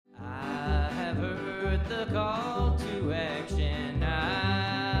heard the call to action.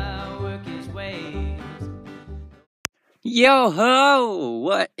 Now work his ways. Yo ho!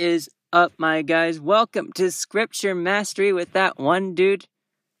 What is up, my guys? Welcome to Scripture Mastery with that one dude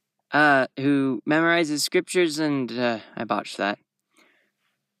who memorizes scriptures and I botched that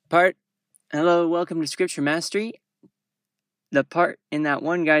part. Hello, welcome to Scripture Mastery. The part in that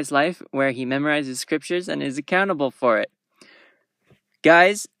one guy's life where he memorizes scriptures and is accountable for it.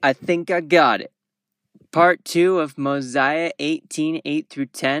 Guys, I think I got it. Part 2 of Mosiah 18, 8 through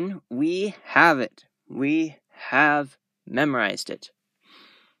 10. We have it. We have memorized it.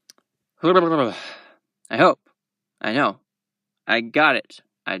 I hope. I know. I got it.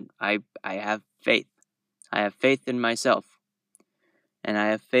 I have faith. I have faith in myself. And I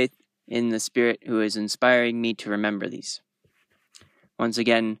have faith in the Spirit who is inspiring me to remember these. Once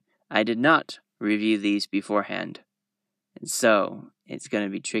again, I did not review these beforehand. And so, it's going to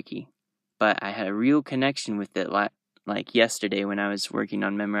be tricky. But I had a real connection with it like yesterday when I was working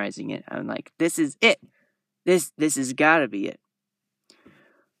on memorizing it. I'm like, this is it. This has got to be it.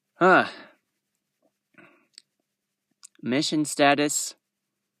 Mission status.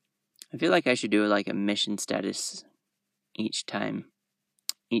 I feel like I should do like a mission status each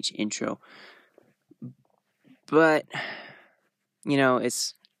intro. But, you know,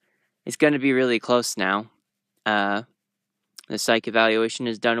 it's going to be really close now. The psych evaluation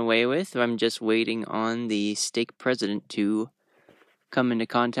is done away with. I'm just waiting on the stake president to come into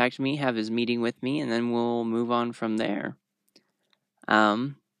contact me, have his meeting with me, and then we'll move on from there.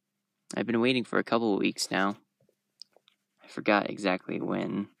 I've been waiting for a couple of weeks now. I forgot exactly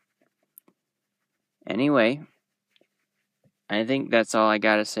when. Anyway, I think that's all I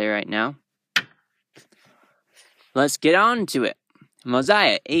gotta say right now. Let's get on to it.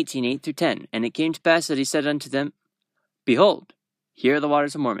 Mosiah 18, 8 through 10. And it came to pass that he said unto them, Behold, here are the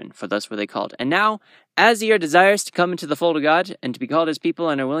waters of Mormon, for thus were they called. And now, as ye are desirous to come into the fold of God, and to be called his people,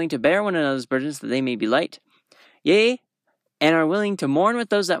 and are willing to bear one another's burdens, that they may be light, yea, and are willing to mourn with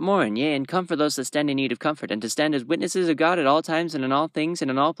those that mourn, yea, and comfort those that stand in need of comfort, and to stand as witnesses of God at all times, and in all things, and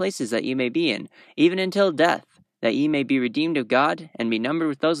in all places that ye may be in, even until death, that ye may be redeemed of God, and be numbered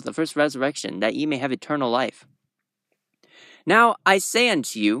with those of the first resurrection, that ye may have eternal life. Now I say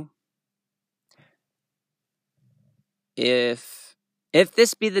unto you, if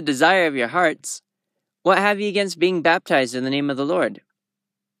this be the desire of your hearts, what have ye against being baptized in the name of the Lord?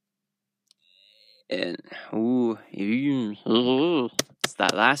 And, it's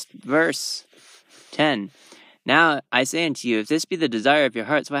that last verse, 10. Now I say unto you, if this be the desire of your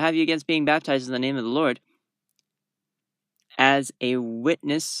hearts, what have ye against being baptized in the name of the Lord? As a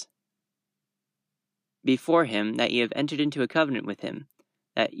witness before him that ye have entered into a covenant with him,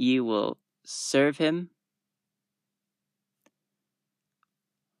 that ye will serve him.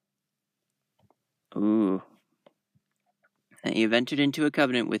 That ye have entered into a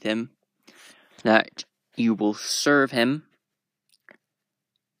covenant with him, that you will serve him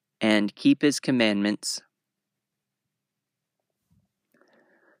and keep his commandments.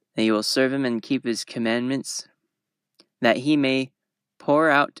 That you will serve him and keep his commandments, that he may pour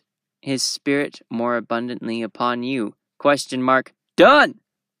out his Spirit more abundantly upon you. ? Done!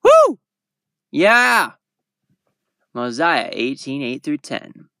 Woo! Yeah! Mosiah 18, 8 through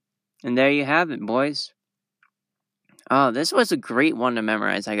 10. And there you have it, boys. Oh, this was a great one to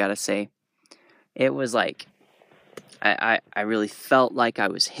memorize, I gotta say. It was like, I really felt like I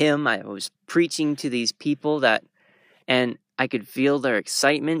was him. I was preaching to these people and I could feel their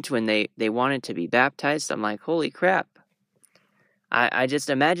excitement when they wanted to be baptized. I'm like, holy crap. I just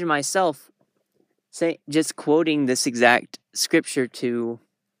imagine myself just quoting this exact scripture to,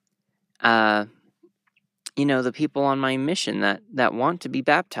 the people on my mission that want to be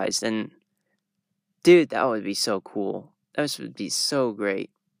baptized. And, dude, that would be so cool. That would be so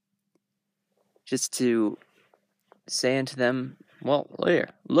great. Just to say unto them, well,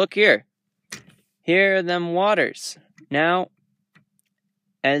 look here. Here are them waters. Now,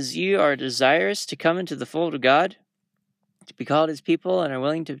 as you are desirous to come into the fold of God, to be called his people, and are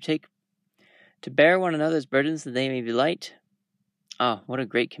willing to bear one another's burdens that they may be light. Oh, what a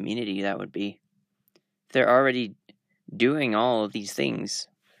great community that would be. They're already doing all of these things.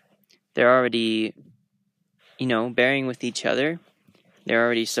 They're already, bearing with each other. They're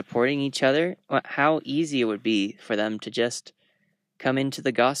already supporting each other. How easy it would be for them to just come into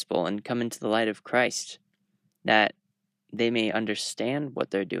the gospel and come into the light of Christ, that they may understand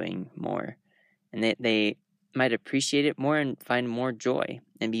what they're doing more, and they might appreciate it more and find more joy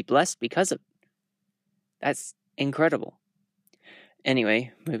and be blessed because of it. That's incredible.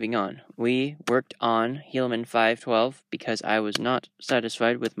 Anyway, moving on. We worked on Helaman 5:12 because I was not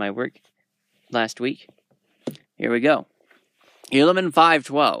satisfied with my work last week. Here we go. Helaman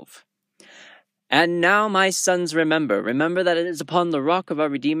 5:12. And now, my sons, remember that it is upon the rock of our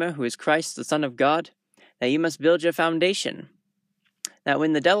Redeemer, who is Christ, the Son of God, that you must build your foundation. That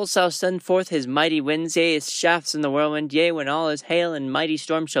when the devil shall send forth his mighty winds, yea, his shafts in the whirlwind, yea, when all his hail and mighty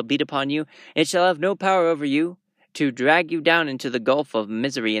storm shall beat upon you, it shall have no power over you, to drag you down into the gulf of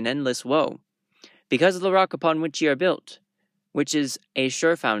misery and endless woe, because of the rock upon which ye are built, which is a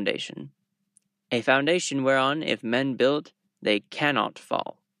sure foundation, a foundation whereon, if men build, they cannot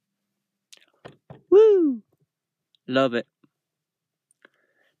fall. Woo! Love it.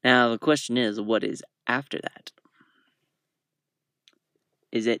 Now, the question is, what is after that?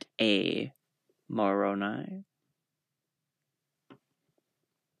 Is it A, Moroni?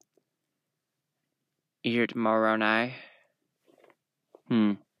 Is it Moroni?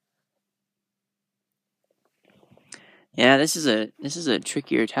 Yeah, this is a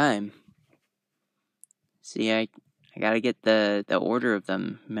trickier time. See, I gotta get the order of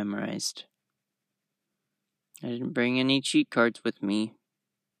them memorized. I didn't bring any cheat cards with me.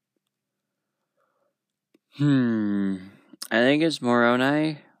 I think it's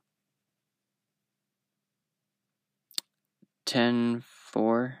Moroni.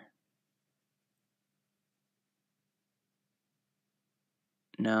 10:4.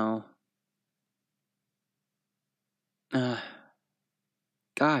 No.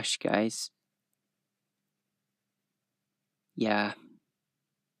 Gosh, guys. Yeah.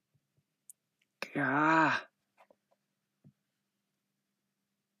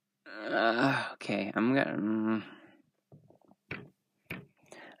 Okay, I'm gonna...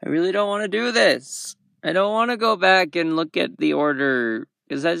 I really don't want to do this. I don't want to go back and look at the order,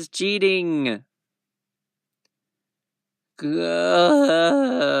 because that's cheating.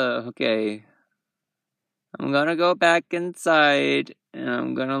 Okay. I'm gonna go back inside, and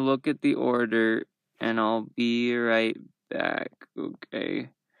I'm gonna look at the order, and I'll be right back, okay?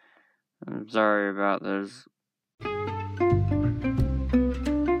 I'm sorry about this.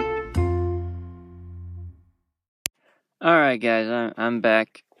 Alright, guys, I'm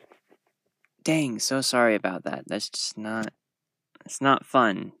back. Dang, so sorry about that. That's just not... It's not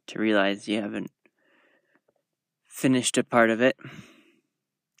fun to realize you haven't finished a part of it.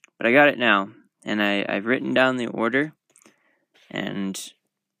 But I got it now, and I've written down the order, and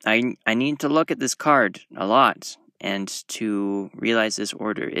I need to look at this card a lot, and to realize this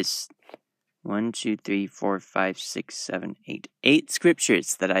order is 1, 2, 3, 4, 5, 6, 7, 8. 8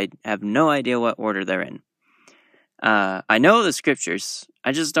 scriptures that I have no idea what order they're in. I know the scriptures,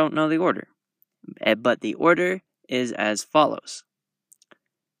 I just don't know the order. But the order is as follows.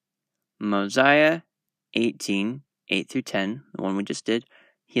 Mosiah 18, 8 through 10, the one we just did.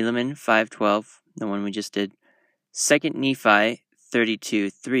 Helaman 5:12, the one we just did. 2 Nephi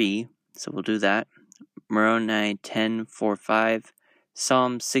 32:3, so we'll do that. Moroni 10:4-5,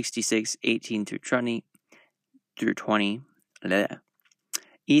 Psalm 66:18 through 20.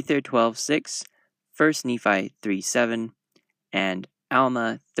 Ether 12:6, 1 Nephi 3:7, and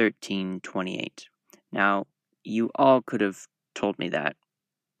Alma 13:28. Now, you all could have told me that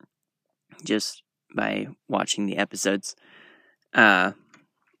just by watching the episodes, but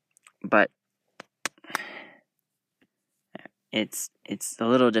it's a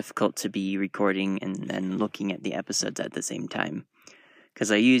little difficult to be recording and then looking at the episodes at the same time,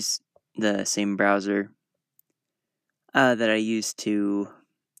 because I use the same browser that I use to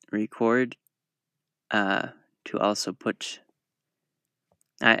record, to also put...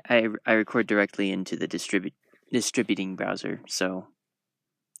 I record directly into the distributing browser, so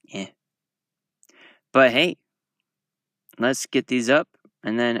But hey, let's get these up,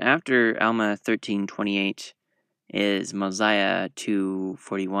 and then after Alma 13:28 is Mosiah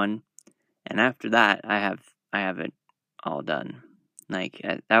 2:41, and after that I have it all done. Like,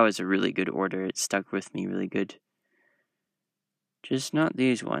 that was a really good order. It stuck with me really good. Just not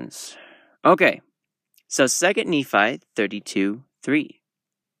these ones. Okay, so 2 Nephi 32:3.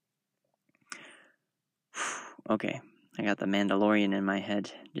 Okay, I got The Mandalorian in my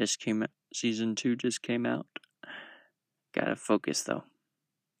head. Season 2 just came out. Gotta focus, though.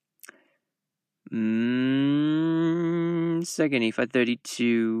 2 Nephi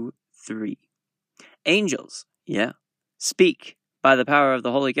 32:3. Angels, speak by the power of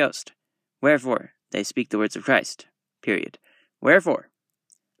the Holy Ghost. Wherefore, they speak the words of Christ. Period. Wherefore,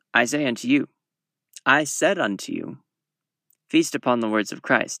 I said unto you, feast upon the words of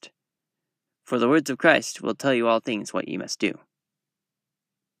Christ. For the words of Christ will tell you all things what ye must do.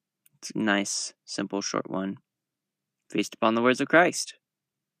 It's a nice, simple, short one. Feast upon the words of Christ.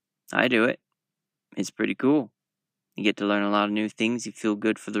 I do it. It's pretty cool. You get to learn a lot of new things. You feel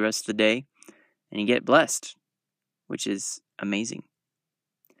good for the rest of the day. and you get blessed, which is amazing.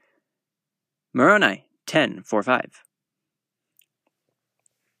 Moroni 10:4-5.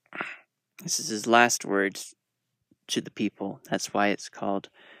 This is his last words to the people. That's why it's called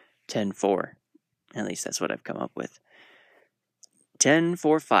 10:4. At least that's what I've come up with.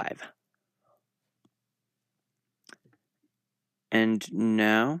 10:4-5. And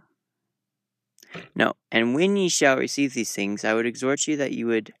now, no, and when ye shall receive these things, I would exhort you that you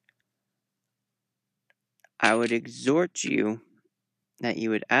would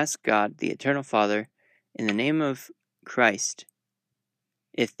ask God, the eternal Father, in the name of Christ,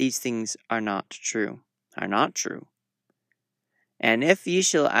 if these things are not true. And if ye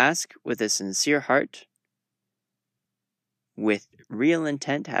shall ask with a sincere heart, with real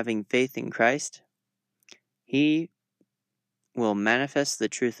intent, having faith in Christ, he will manifest the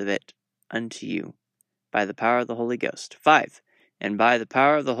truth of it unto you by the power of the Holy Ghost. 5. And by the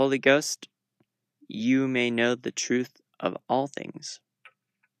power of the Holy Ghost, you may know the truth of all things.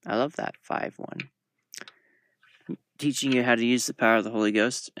 I love that 5:1. Teaching you how to use the power of the Holy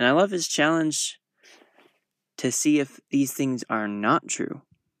Ghost. And I love his challenge to see if these things are not true.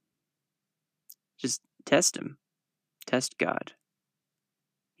 Just test him. Test God.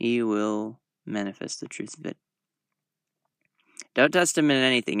 He will manifest the truth of it. Don't test him in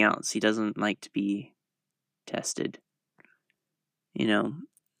anything else. He doesn't like to be tested.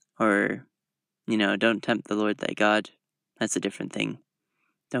 Or, don't tempt the Lord thy God. That's a different thing.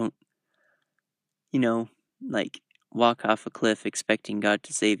 Don't, walk off a cliff expecting God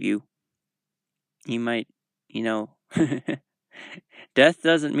to save you. You might, death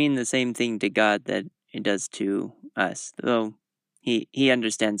doesn't mean the same thing to God that it does to us, though he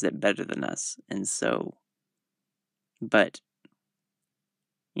understands it better than us, and so, but,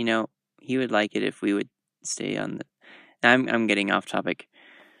 he would like it if we would stay on the, I'm getting off topic.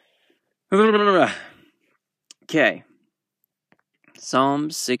 Okay. Psalm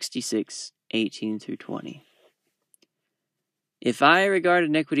 66:18-20. If I regard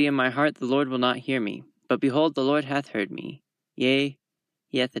iniquity in my heart, the Lord will not hear me. But behold, the Lord hath heard me. Yea,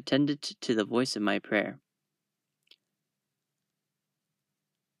 he hath attended to the voice of my prayer.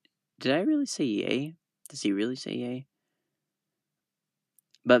 Did I really say yea? Does he really say yea?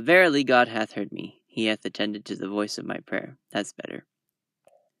 But verily God hath heard me. He hath attended to the voice of my prayer. That's better.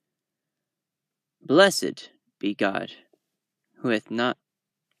 Blessed be God,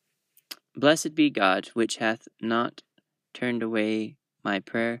 Blessed be God, which hath not turned away my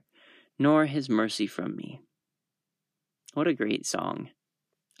prayer, nor his mercy from me. What a great song.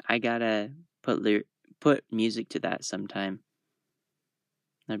 I gotta put music to that sometime.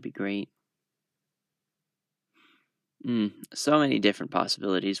 That'd be great. So many different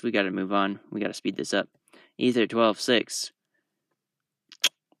possibilities. We gotta move on. We gotta speed this up. Ether 12:6.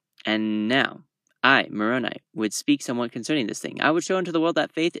 And now, I, Moroni, would speak somewhat concerning this thing. I would show unto the world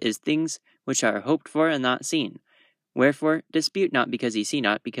that faith is things which are hoped for and not seen. Wherefore, dispute not because ye see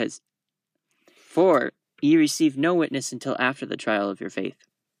not, for ye receive no witness until after the trial of your faith.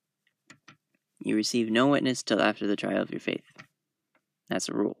 You receive no witness till after the trial of your faith. That's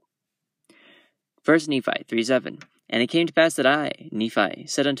a rule. 1 Nephi 3:7. And it came to pass that I, Nephi,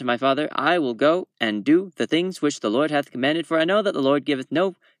 said unto my father, I will go and do the things which the Lord hath commanded, for I know that the Lord giveth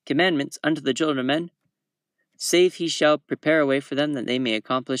no commandments unto the children of men, save he shall prepare a way for them, that they may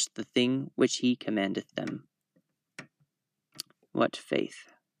accomplish the thing which he commandeth them. What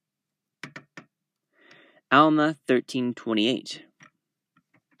faith? Alma 13:28.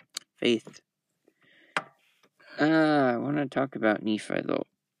 Faith. I want to talk about Nephi, though.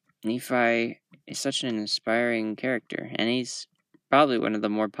 Nephi is such an inspiring character, and he's probably one of the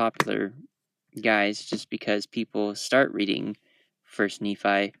more popular guys just because people start reading 1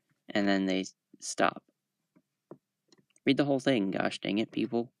 Nephi and then they stop. Read the whole thing, gosh dang it,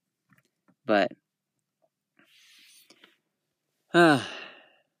 people. But,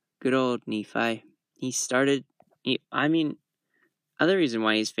 good old Nephi. Other reason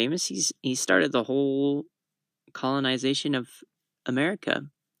why he's famous, he started the whole colonization of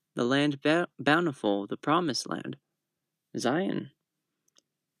America. The land bountiful, the promised land, Zion.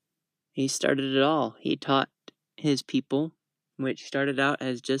 He started it all. He taught his people, which started out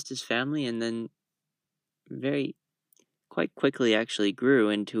as just his family and then quite quickly actually grew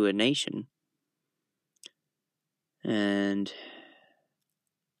into a nation. And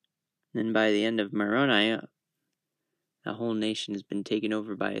then by the end of Moroni, the whole nation has been taken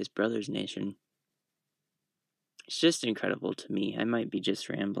over by his brother's nation. It's just incredible to me. I might be just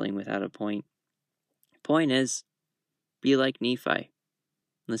rambling without a point. Point is, be like Nephi.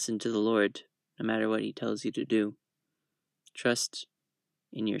 Listen to the Lord, no matter what he tells you to do. Trust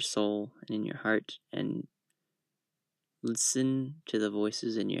in your soul and in your heart, and listen to the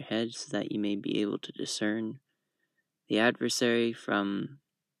voices in your head so that you may be able to discern the adversary from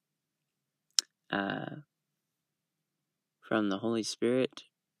the Holy Spirit,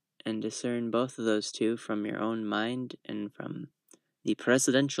 and discern both of those two from your own mind and from the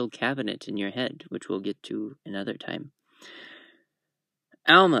presidential cabinet in your head, which we'll get to another time.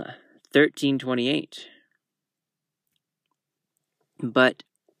 Alma 13:28. But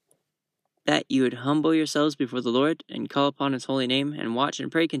that you would humble yourselves before the Lord, and call upon his holy name, and watch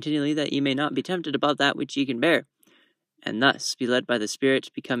and pray continually, that ye may not be tempted above that which ye can bear, and thus be led by the Spirit,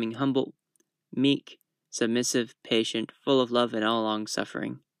 becoming humble, meek, submissive, patient, full of love and all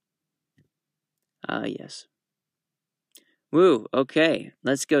long-suffering. Yes. Woo, okay,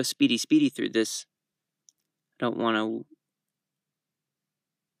 let's go speedy through this. I don't want to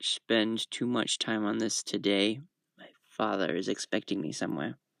spend too much time on this today. My father is expecting me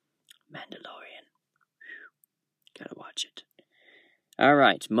somewhere. Mandalorian. Gotta watch it.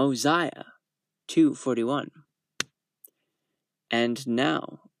 Alright, Mosiah 2:41. And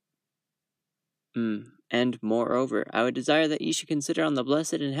now, and moreover, I would desire that ye should consider on the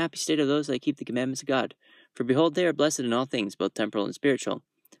blessed and happy state of those that keep the commandments of God. For behold, they are blessed in all things, both temporal and spiritual.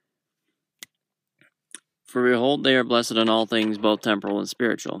 For behold, they are blessed in all things, both temporal and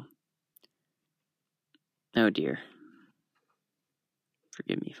spiritual. Oh dear.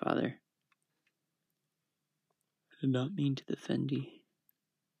 Forgive me, Father. I did not mean to offend thee.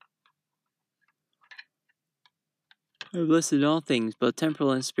 They are blessed in all things, both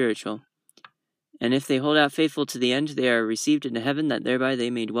temporal and spiritual. And if they hold out faithful to the end, they are received into heaven, that thereby they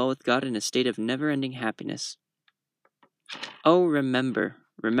may dwell with God in a state of never-ending happiness. Oh, remember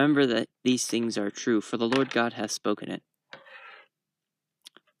that these things are true, for the Lord God hath spoken it.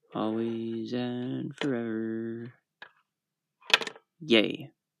 Always and forever.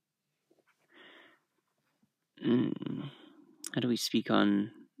 Yea. How do we speak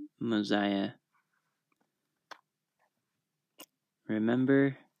on Mosiah?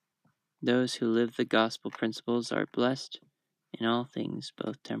 Remember, those who live the gospel principles are blessed in all things,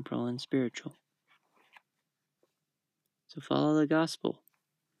 both temporal and spiritual. So follow the gospel.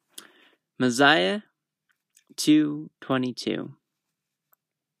 Mosiah 2:22.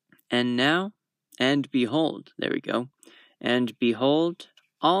 And now, and behold, there we go. And behold,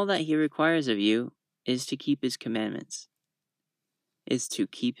 all that he requires of you is to keep his commandments.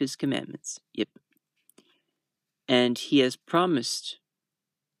 Yep. And he has promised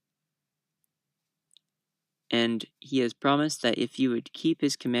that if you would keep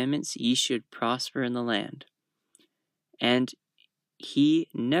his commandments, ye should prosper in the land. And he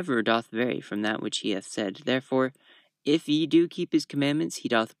never doth vary from that which he hath said. Therefore, if ye do keep his commandments, he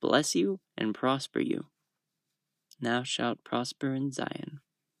doth bless you and prosper you. Thou shalt prosper in Zion.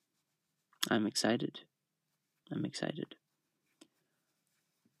 I'm excited.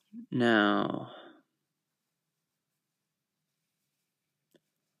 Now,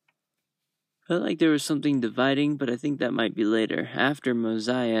 I felt like there was something dividing, but I think that might be later. After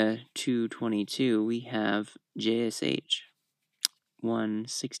Mosiah 2:22, we have JSH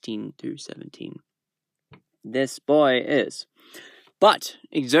 1:16 through 17. This boy is. But,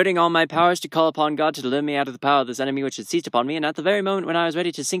 exerting all my powers to call upon God to deliver me out of the power of this enemy which had seized upon me, and at the very moment when I was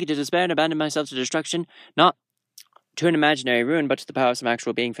ready to sink into despair and abandon myself to destruction, not to an imaginary ruin, but to the power of some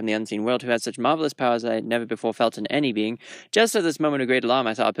actual being from the unseen world, who had such marvelous powers I had never before felt in any being, just at this moment of great alarm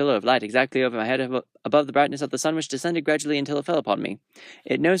I saw a pillar of light exactly over my head above the brightness of the sun, which descended gradually until it fell upon me.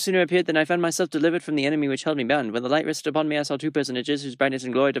 It no sooner appeared than I found myself delivered from the enemy which held me bound. When the light rested upon me, I saw two personages, whose brightness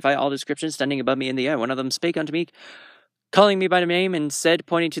and glory defy all description, standing above me in the air. One of them spake unto me, calling me by name, and said,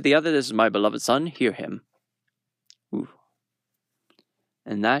 pointing to the other, This is my beloved son, hear him. Ooh.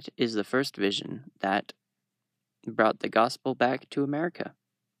 And that is the first vision that brought the gospel back to America.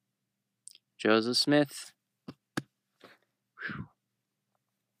 Joseph Smith. Whew.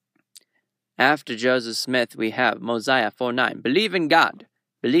 After Joseph Smith, we have Mosiah 4:9. Believe in God.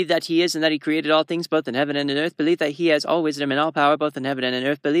 Believe that he is and that he created all things, both in heaven and in earth. Believe that he has all wisdom and all power, both in heaven and in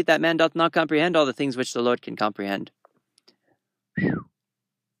earth. Believe that man doth not comprehend all the things which the Lord can comprehend. Whew.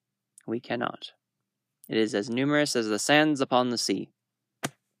 We cannot. It is as numerous as the sands upon the sea.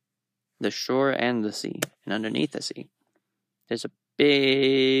 The shore and the sea, and underneath the sea. There's a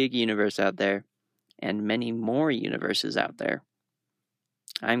big universe out there, and many more universes out there.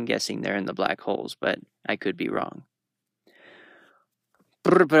 I'm guessing they're in the black holes, but I could be wrong.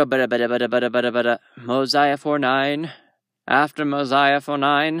 Mosiah 4:9. After Mosiah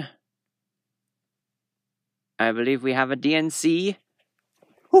 4:9, I believe we have a DNC.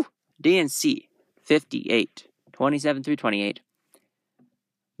 DNC 58, 27 through 28.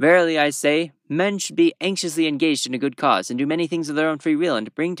 Verily I say, men should be anxiously engaged in a good cause, and do many things of their own free will, and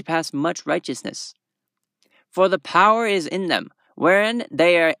to bring to pass much righteousness. For the power is in them, wherein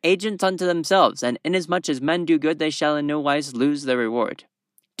they are agents unto themselves, and inasmuch as men do good, they shall in no wise lose their reward.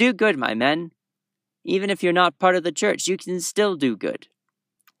 Do good, my men. Even if you're not part of the church, you can still do good.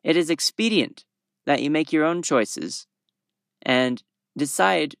 It is expedient that you make your own choices and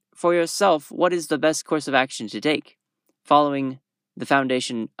decide for yourself what is the best course of action to take, following the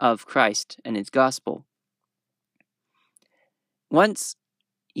foundation of Christ and His gospel. Once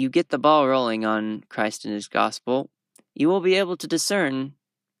you get the ball rolling on Christ and His gospel, you will be able to discern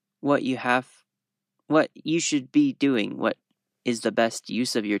what you should be doing, what is the best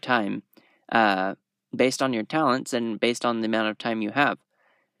use of your time, based on your talents and based on the amount of time you have.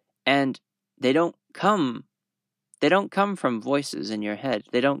 And they don't come from voices in your head.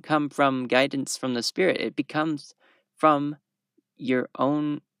 They don't come from guidance from the Spirit. It becomes from your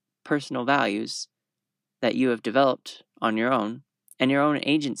own personal values that you have developed on your own, and your own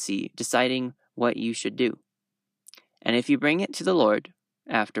agency deciding what you should do. And if you bring it to the Lord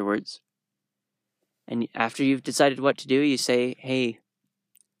afterwards, and after you've decided what to do, you say, "Hey,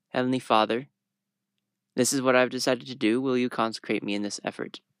 Heavenly Father, this is what I've decided to do. Will you consecrate me in this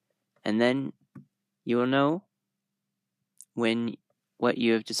effort?" And then you will know when what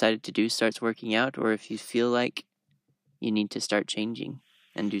you have decided to do starts working out, or if you feel like you need to start changing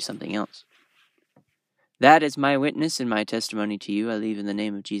and do something else. That is my witness and my testimony to you. I leave in the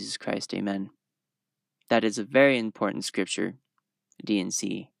name of Jesus Christ. Amen. That is a very important scripture,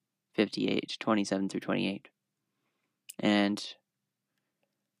 D&C 58, 27 through 28. And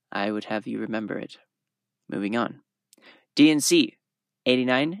I would have you remember it. Moving on. D&C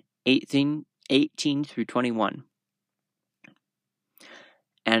 89, 18 through 21.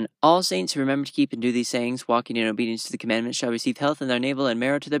 And all saints who remember to keep and do these sayings, walking in obedience to the commandments, shall receive health in their navel and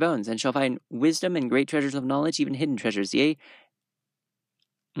marrow to their bones, and shall find wisdom and great treasures of knowledge, even hidden treasures,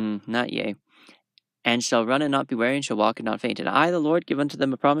 and shall run and not be weary, and shall walk and not faint. And I, the Lord, give unto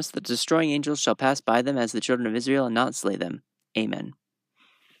them a promise that the destroying angels shall pass by them as the children of Israel, and not slay them. Amen.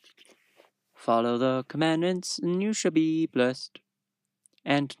 Follow the commandments, and you shall be blessed,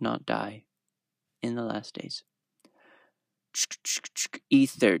 and not die in the last days.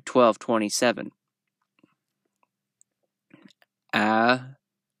 Ether 12:27.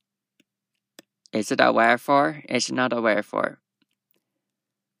 Is it a wherefore? It's not a wherefore.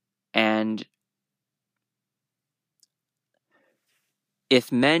 And if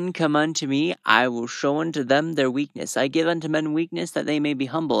men come unto me, I will show unto them their weakness. I give unto men weakness that they may be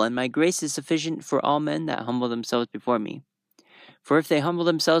humble, and my grace is sufficient for all men that humble themselves before me. For if they humble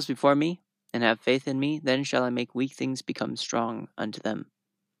themselves before me, and have faith in me, then shall I make weak things become strong unto them.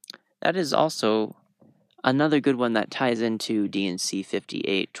 That is also another good one that ties into D&C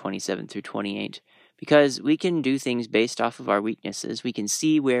 58, 27 through 28, because we can do things based off of our weaknesses. We can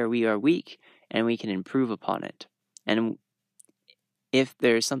see where we are weak, and we can improve upon it. And if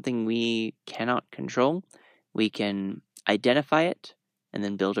there's something we cannot control, we can identify it and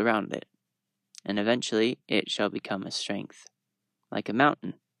then build around it. And eventually, it shall become a strength, like a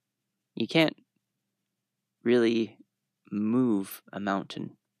mountain. You can't really move a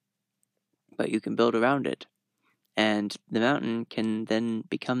mountain, but you can build around it. And the mountain can then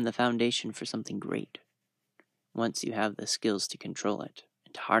become the foundation for something great, once you have the skills to control it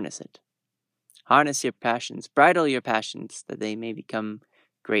and to harness it. Harness your passions, bridle your passions, that they may become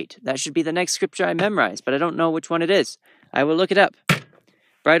great. That should be the next scripture I memorize, but I don't know which one it is. I will look it up.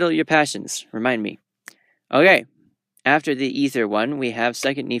 Bridle your passions, remind me. Okay, after the ether one, we have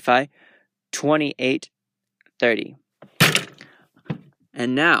 2 Nephi 28:30.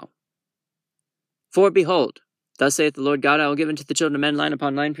 And now, for behold, thus saith the Lord God, I will give unto the children of men line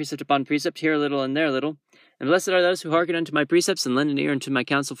upon line, precept upon precept, here a little and there a little. And blessed are those who hearken unto my precepts, and lend an ear unto my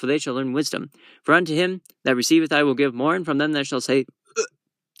counsel, for they shall learn wisdom. For unto him that receiveth I will give more, and from them that shall say,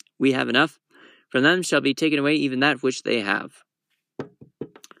 We have enough, from them shall be taken away even that which they have.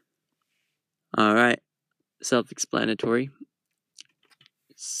 All right, self-explanatory.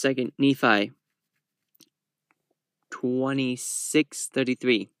 2 Nephi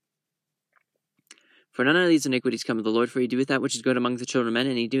 26:33. For none of these iniquities come of the Lord, for he doeth that which is good among the children of men,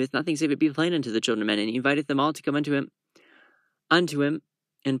 and he doeth nothing save it be plain unto the children of men, and he inviteth them all to come unto him,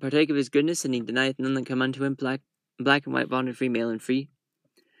 and partake of his goodness, and he denieth none that come unto him, black and white, bond and free, male and female,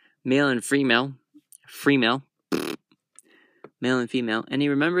 and he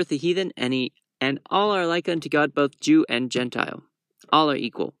remembereth the heathen, and all are like unto God, both Jew and Gentile. All are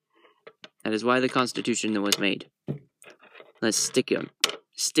equal. That is why the Constitution was made. Let's stick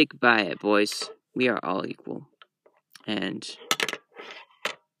by it, boys. We are all equal. And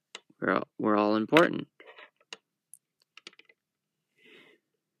We're all important.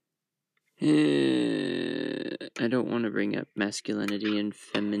 I don't want to bring up masculinity and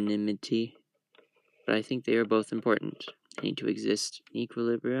femininity, but I think they are both important. They need to exist in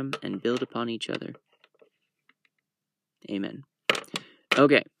equilibrium and build upon each other. Amen.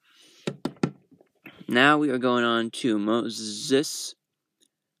 Okay. Now we are going on to Moses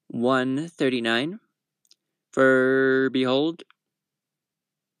 1:39. For behold,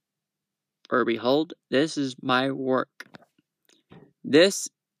 this is my work. This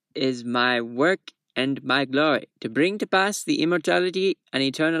is my work and my glory, to bring to pass the immortality and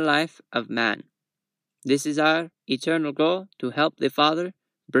eternal life of man. This is our eternal goal, to help the Father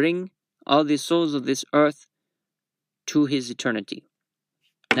bring all the souls of this earth to his eternity.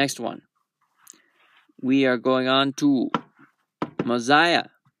 Next one. We are going on to Mosiah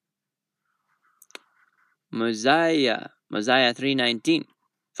 3:19.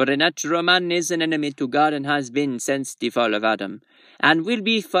 For the natural man is an enemy to God and has been since the fall of Adam, and will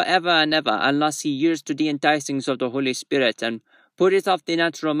be forever and ever, unless he yields to the enticings of the Holy Spirit and putteth off the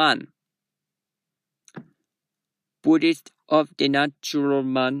natural man.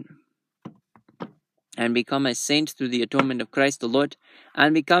 And become a saint through the atonement of Christ the Lord,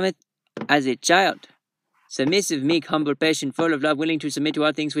 and becometh as a child, submissive, meek, humble, patient, full of love, willing to submit to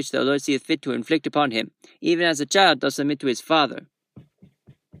all things which the Lord seeth fit to inflict upon him, even as a child doth submit to his father.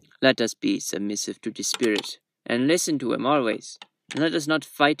 Let us be submissive to the Spirit, and listen to him always. And let us not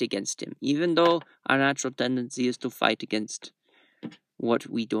fight against him, even though our natural tendency is to fight against what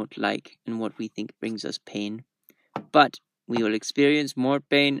we don't like and what we think brings us pain. But we will experience more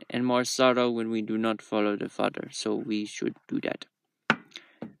pain and more sorrow when we do not follow the Father, so we should do that.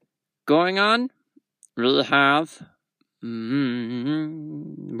 Going on, we'll have Romans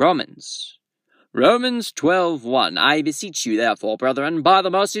 12:1. I beseech you, therefore, brethren, by the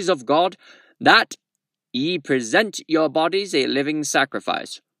mercies of God, that ye present your bodies a living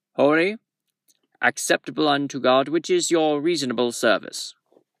sacrifice, holy, acceptable unto God, which is your reasonable service.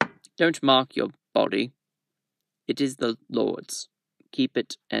 Don't mark your body. It is the Lord's. Keep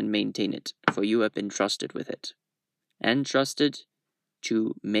it and maintain it, for you have been trusted with it, and trusted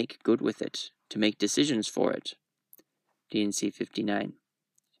to make good with it, to make decisions for it. D&C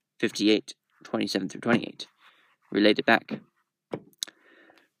 58, 27 through 28. Relate it back.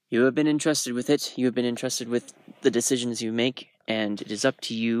 You have been entrusted with it. You have been entrusted with the decisions you make, and it is up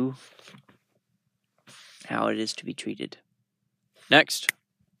to you how it is to be treated. Next.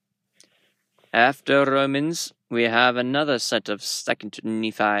 After Romans, we have another set of 2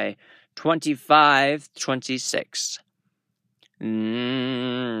 Nephi 25:26.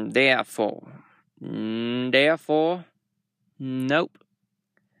 Therefore, nope.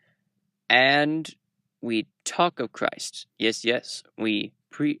 And we talk of Christ. Yes. We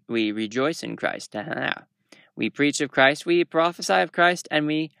rejoice in Christ. We preach of Christ. We prophesy of Christ, and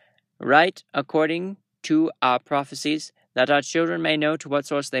we write according to our prophecies, that our children may know to what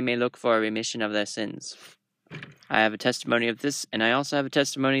source they may look for a remission of their sins. I have a testimony of this, and I also have a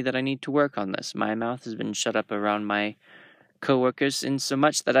testimony that I need to work on this. My mouth has been shut up around my co-workers in so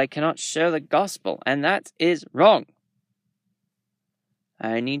much that I cannot share the gospel, and that is wrong.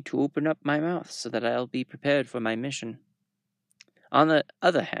 I need to open up my mouth so that I'll be prepared for my mission. On the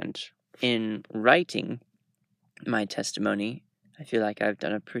other hand, in writing my testimony, I feel like I've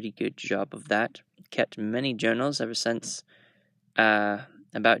done a pretty good job of that. Kept many journals ever since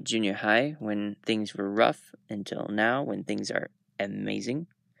about junior high, when things were rough, until now when things are amazing.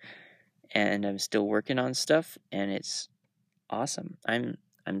 And I'm still working on stuff, and it's awesome. I'm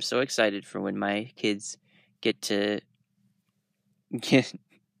so excited for when my kids get to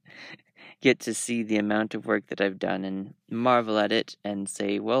see the amount of work that I've done and marvel at it and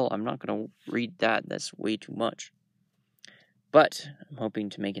say, well, I'm not going to read that. That's way too much. But I'm hoping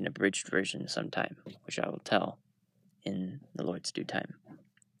to make an abridged version sometime, which I will tell in the Lord's due time.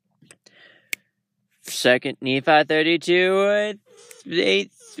 2 Nephi 32,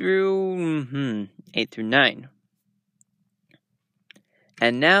 8 through 9.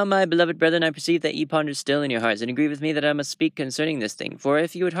 And now, my beloved brethren, I perceive that ye ponder still in your hearts, and agree with me that I must speak concerning this thing. For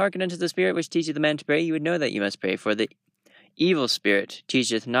if you would hearken unto the Spirit which teacheth a man to pray, you would know that you must pray. For the evil spirit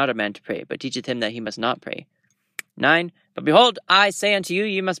teacheth not a man to pray, but teacheth him that he must not pray. 9. But behold, I say unto you,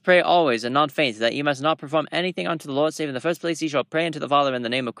 ye must pray always, and not faint, that ye must not perform anything unto the Lord, save in the first place ye shall pray unto the Father in the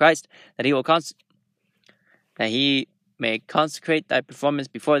name of Christ, that he may consecrate thy performance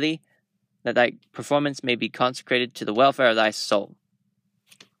before thee, that thy performance may be consecrated to the welfare of thy soul.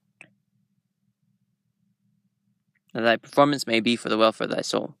 That thy performance may be for the welfare of thy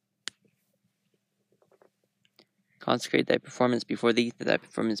soul. Consecrate thy performance before thee, that thy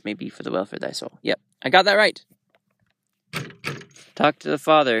performance may be for the welfare of thy soul. Yep, I got that right. Talk to the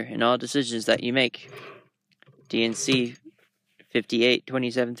Father in all decisions that you make. D&C 58,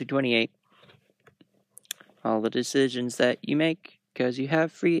 27 through 28. All the decisions that you make, because you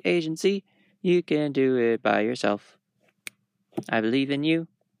have free agency, you can do it by yourself. I believe in you.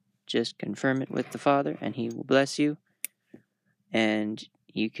 Just confirm it with the Father, and He will bless you. And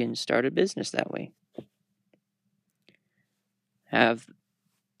you can start a business that way. Have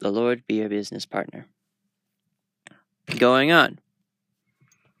the Lord be your business partner. Going on.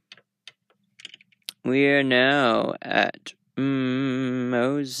 We are now at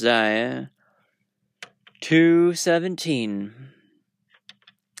Mosiah 2:17.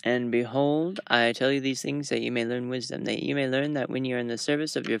 And behold, I tell you these things that you may learn wisdom, that you may learn that when you are in the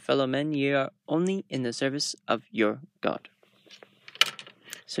service of your fellow men, ye are only in the service of your God.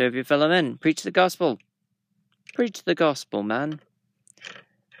 Serve your fellow men. Preach the gospel. Preach the gospel, man.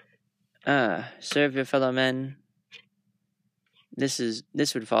 Serve your fellow men. This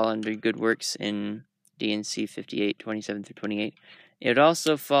would fall under good works in D&C 58, 27 through 28. It would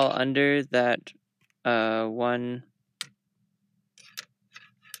also fall under that one.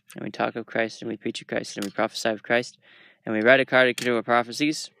 And we talk of Christ, and we preach of Christ, and we prophesy of Christ, and we write according to our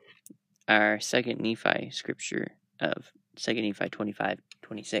prophecies. Our 2 Nephi scripture of 2 Nephi 25,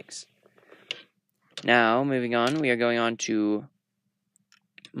 26. Now, moving on, we are going on to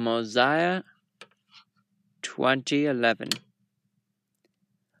Mosiah 20:11.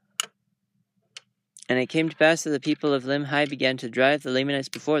 And it came to pass that the people of Limhi began to drive the Lamanites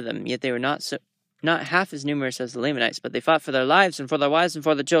before them, yet they were not half as numerous as the Lamanites, but they fought for their lives and for their wives and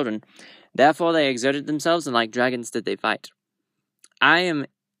for the children. Therefore they exerted themselves, and like dragons did they fight. I am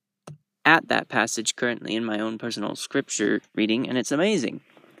at that passage currently in my own personal scripture reading, and it's amazing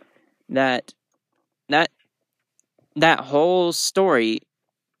that whole story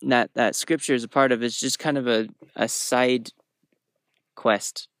that scripture is a part of is just kind of a side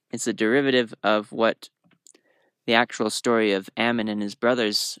quest. It's a derivative of what the actual story of Ammon and his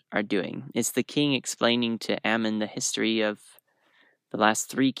brothers are doing. It's the king explaining to Ammon the history of the last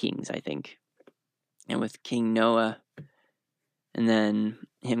 3 kings, I think. And with King Noah, and then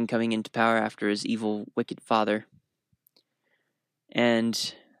him coming into power after his evil, wicked father.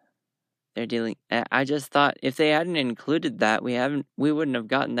 And they're dealing. I just thought if they hadn't included that, we wouldn't have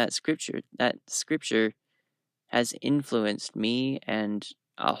gotten that scripture. That scripture has influenced me and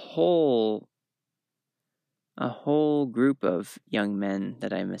a whole group of young men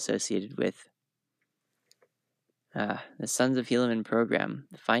that I'm associated with. The Sons of Helaman program,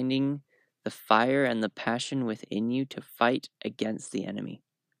 finding the fire and the passion within you to fight against the enemy.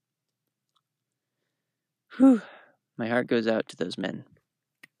 Whew. My heart goes out to those men.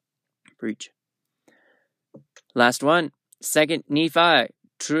 Preach. Last one. 2 Nephi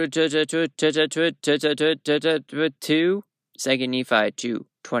 2. 2 Nephi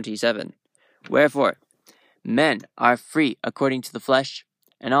 2:27. Wherefore, men are free according to the flesh,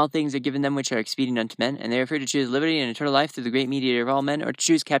 and all things are given them which are expedient unto men, and they are free to choose liberty and eternal life through the great mediator of all men, or to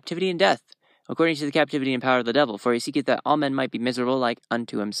choose captivity and death, according to the captivity and power of the devil, for he seeketh that all men might be miserable like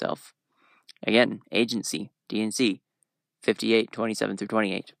unto himself. Again, agency, D&C 58, 27 through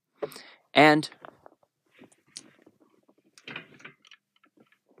 28. And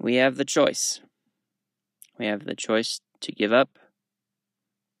we have the choice. We have the choice to give up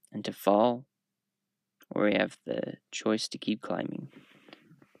and to fall, or we have the choice to keep climbing.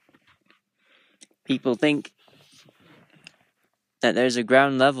 People think that there's a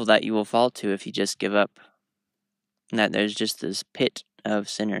ground level that you will fall to if you just give up, and that there's just this pit of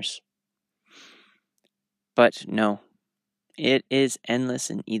sinners. But no, it is endless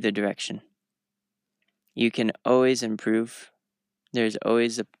in either direction. You can always improve. There's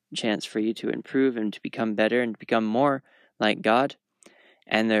always a chance for you to improve and to become better and to become more like God.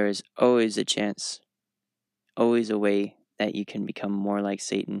 And there is always a chance, always a way that you can become more like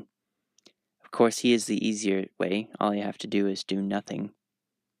Satan. Of course, he is the easier way. All you have to do is do nothing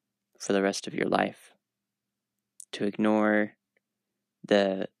for the rest of your life. To ignore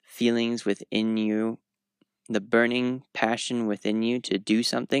the feelings within you, the burning passion within you to do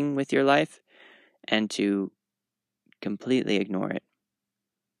something with your life, and to completely ignore it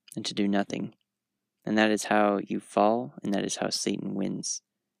and to do nothing. And that is how you fall, and that is how Satan wins.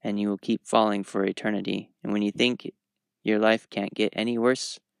 And you will keep falling for eternity. And when you think your life can't get any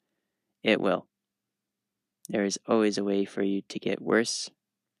worse, it will. There is always a way for you to get worse,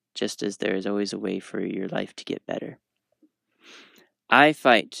 just as there is always a way for your life to get better. I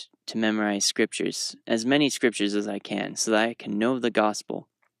fight to memorize scriptures, as many scriptures as I can, so that I can know the gospel.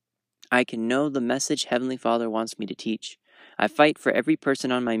 I can know the message Heavenly Father wants me to teach. I fight for every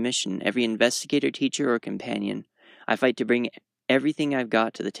person on my mission, every investigator, teacher, or companion. I fight to bring everything I've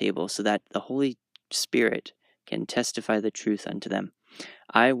got to the table so that the Holy Spirit can testify the truth unto them.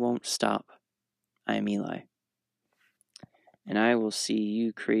 I won't stop. I am Eli. And I will see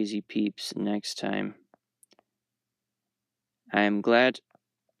you crazy peeps next time. I am glad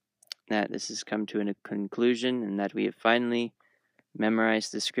that this has come to a conclusion and that we have finally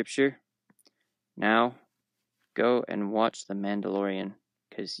memorized the scripture. Now, go and watch The Mandalorian,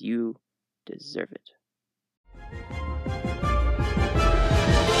 because you deserve it.